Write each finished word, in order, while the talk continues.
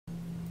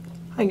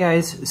Hi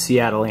guys,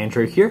 Seattle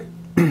Andrew here,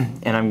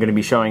 and I'm going to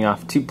be showing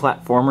off two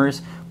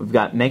platformers. We've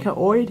got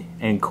Meganoid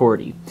and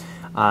Cordy.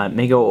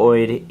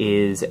 Meganoid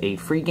is a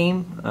free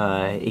game.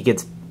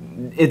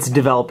 Its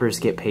developers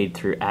get paid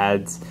through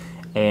ads,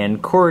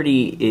 and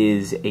Cordy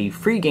is a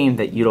free game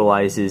that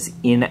utilizes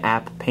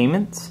in-app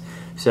payments.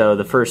 So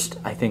the first,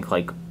 I think,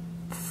 like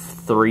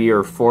 3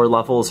 or 4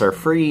 levels are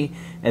free,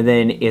 and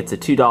then it's a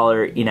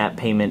 $2 in-app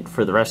payment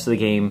for the rest of the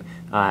game,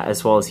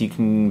 as well as you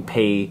can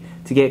pay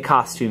to get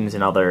costumes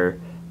and other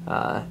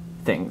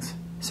things.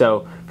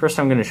 So first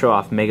I'm going to show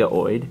off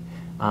Meganoid.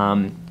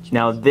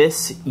 Now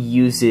this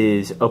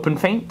uses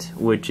OpenFaint,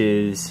 which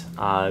is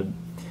a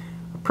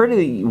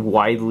pretty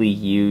widely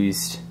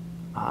used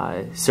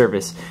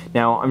service.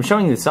 Now I'm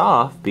showing this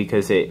off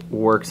because it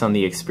works on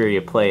the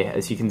Xperia Play.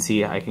 As you can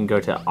see, I can go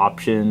to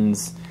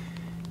options,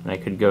 and I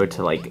could go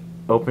to like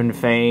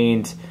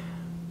OpenFaint,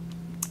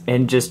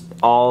 and just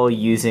all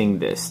using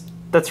this.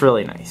 That's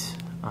really nice.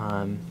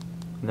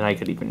 Then I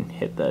could even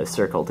hit the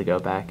circle to go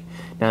back.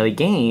 Now the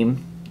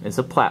game is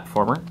a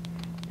platformer,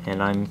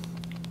 and I'm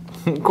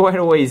quite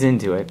a ways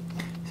into it.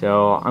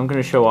 So I'm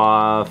going to show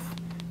off,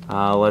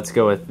 let's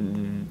go with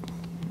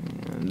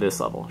this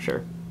level,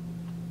 sure.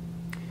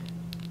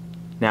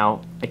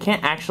 Now, I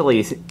can't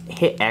actually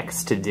hit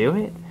X to do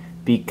it,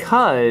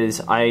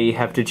 because I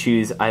have to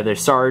choose either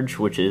Sarge,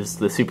 which is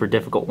the super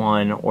difficult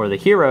one, or the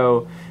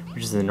Hero,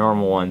 which is the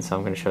normal one, so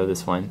I'm going to show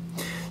this one.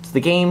 So the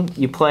game,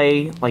 you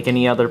play like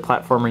any other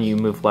platformer, you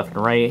move left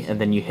and right,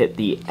 and then you hit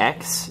the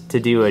X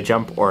to do a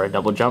jump or a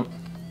double jump.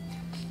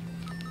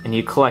 And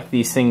you collect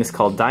these things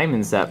called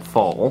diamonds that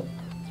fall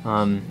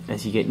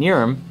as you get near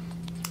them,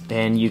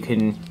 and you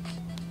can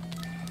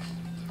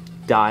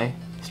die,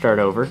 start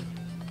over.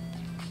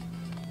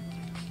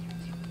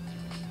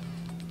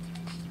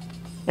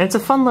 And it's a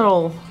fun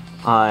little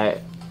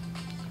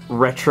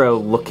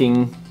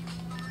retro-looking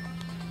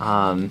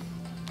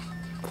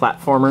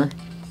platformer.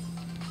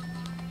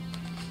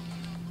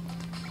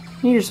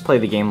 You just play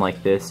the game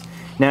like this.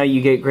 Now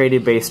you get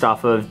graded based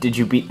off of, did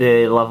you beat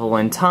the level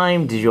in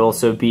time? Did you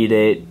also beat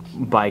it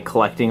by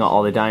collecting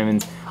all the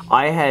diamonds?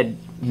 I had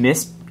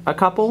missed a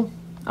couple.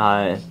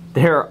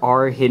 There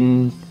are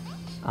hidden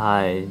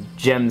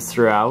gems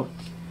throughout.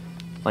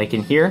 Like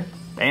in here,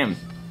 bam,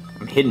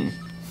 I'm hidden.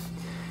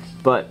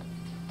 But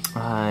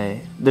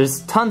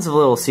there's tons of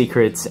little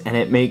secrets, and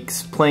it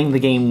makes playing the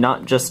game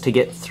not just to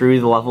get through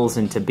the levels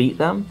and to beat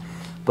them,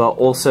 but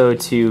also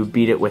to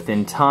beat it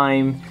within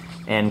time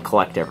and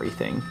collect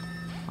everything.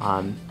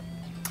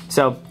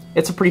 So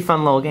it's a pretty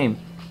fun little game,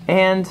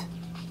 and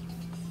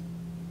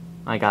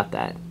I got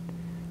that.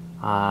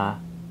 Oh,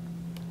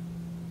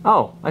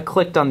 I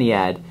clicked on the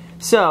ad,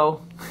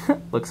 so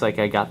looks like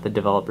I got the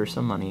developer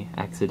some money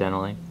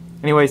accidentally.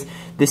 Anyways,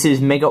 this is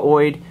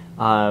Meganoid.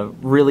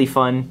 Really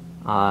fun.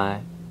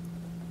 I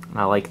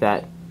like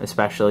that,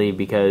 especially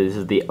because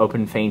of the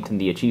OpenFaint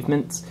and the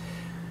achievements.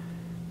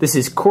 This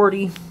is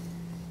Cordy.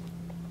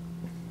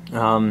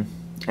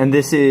 And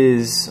this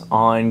is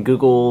on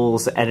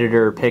Google's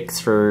editor picks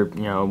for,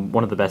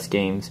 one of the best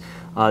games.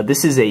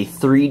 This is a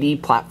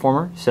 3D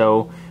platformer,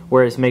 so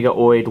whereas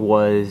Meganoid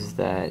was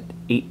that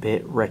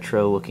 8-bit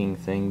retro-looking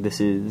thing,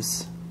 this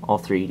is all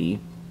 3D.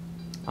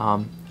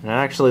 And it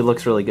actually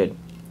looks really good.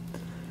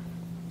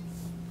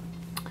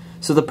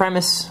 So the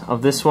premise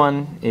of this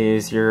one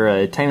is you're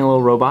a tiny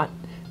little robot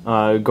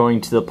going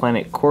to the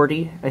planet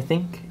Cordy, I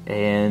think,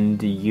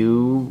 and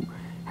you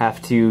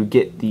have to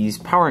get these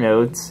power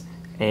nodes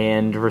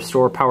and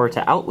restore power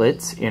to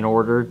outlets in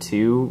order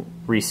to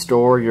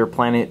restore your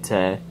planet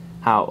to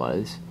how it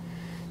was.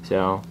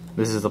 So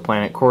this is the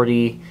planet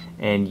Cordy,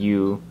 and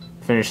you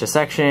finish a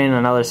section,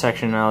 another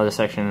section, another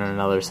section, and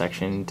another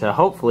section to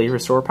hopefully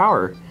restore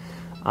power.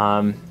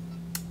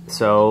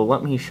 So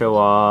let me show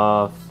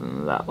off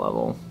that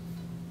level.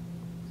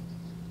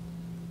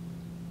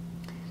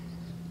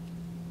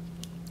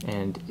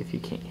 And if you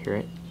can't hear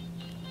it,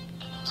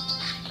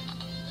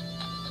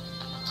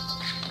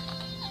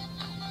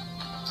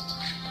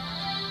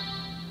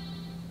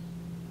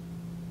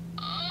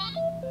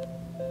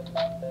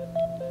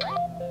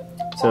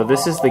 so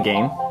this is the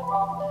game.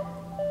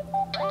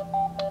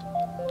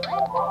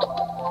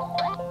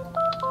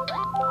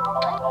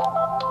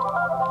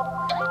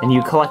 And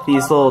you collect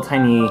these little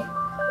tiny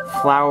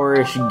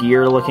flowerish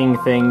gear looking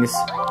things.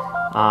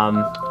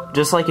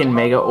 Just like in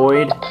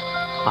Meganoid,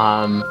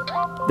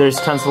 there's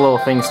tons of little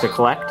things to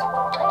collect,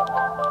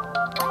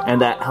 and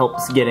that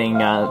helps getting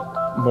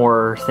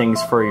more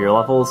things for your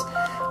levels.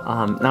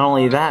 Not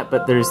only that,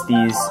 but there's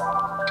these...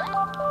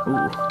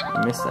 Ooh,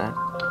 I missed that.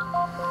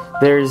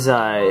 There's,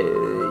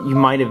 you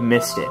might have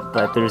missed it,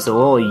 but there's a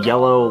little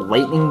yellow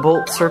lightning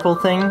bolt circle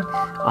thing.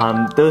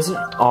 Those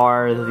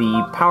are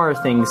the power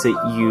things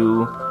that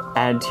you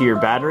add to your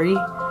battery,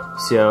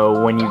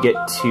 so when you get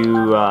to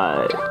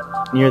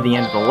near the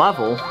end of the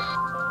level,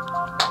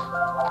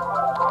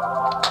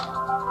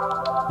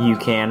 you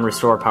can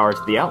restore power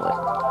to the outlet.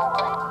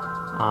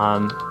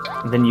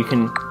 Then you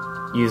can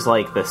use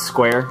like the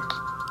square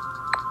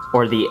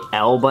or the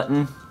L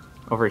button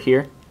over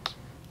here,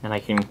 and I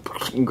can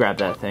grab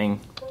that thing,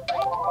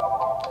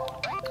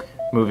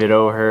 move it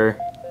over,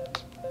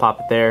 pop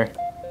it there.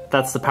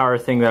 That's the power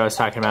thing that I was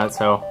talking about,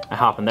 so I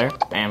hop in there,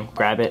 bam,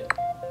 grab it,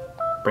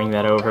 bring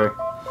that over.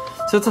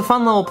 So it's a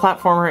fun little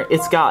platformer.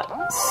 It's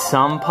got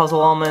some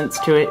puzzle elements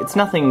to it. It's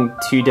nothing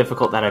too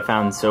difficult that I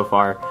found so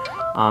far,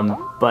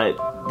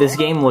 but this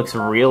game looks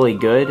really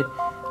good,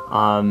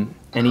 and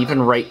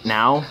even right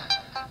now,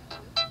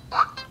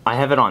 I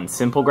have it on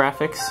simple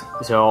graphics,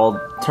 so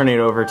I'll turn it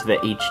over to the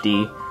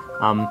HD.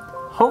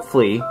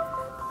 Hopefully,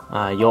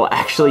 you'll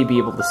actually be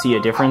able to see a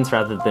difference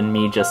rather than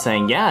me just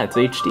saying, yeah, it's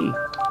HD.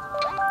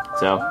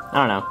 So, I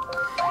don't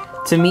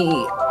know. To me,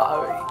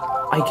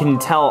 I can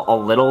tell a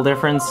little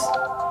difference,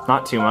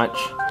 not too much.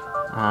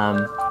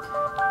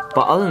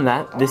 But other than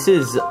that, this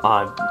is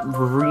a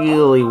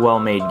really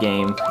well-made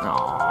game.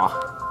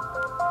 Aww.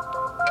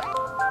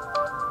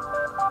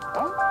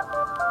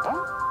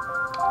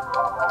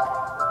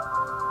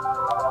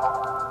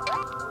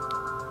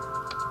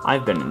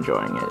 I've been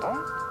enjoying it.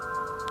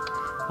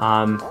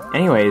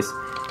 Anyways,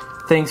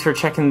 thanks for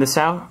checking this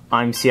out.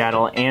 I'm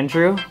Seattle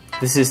Andrew.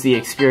 This is the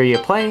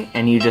Xperia Play,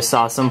 and you just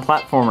saw some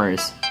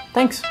platformers.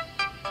 Thanks!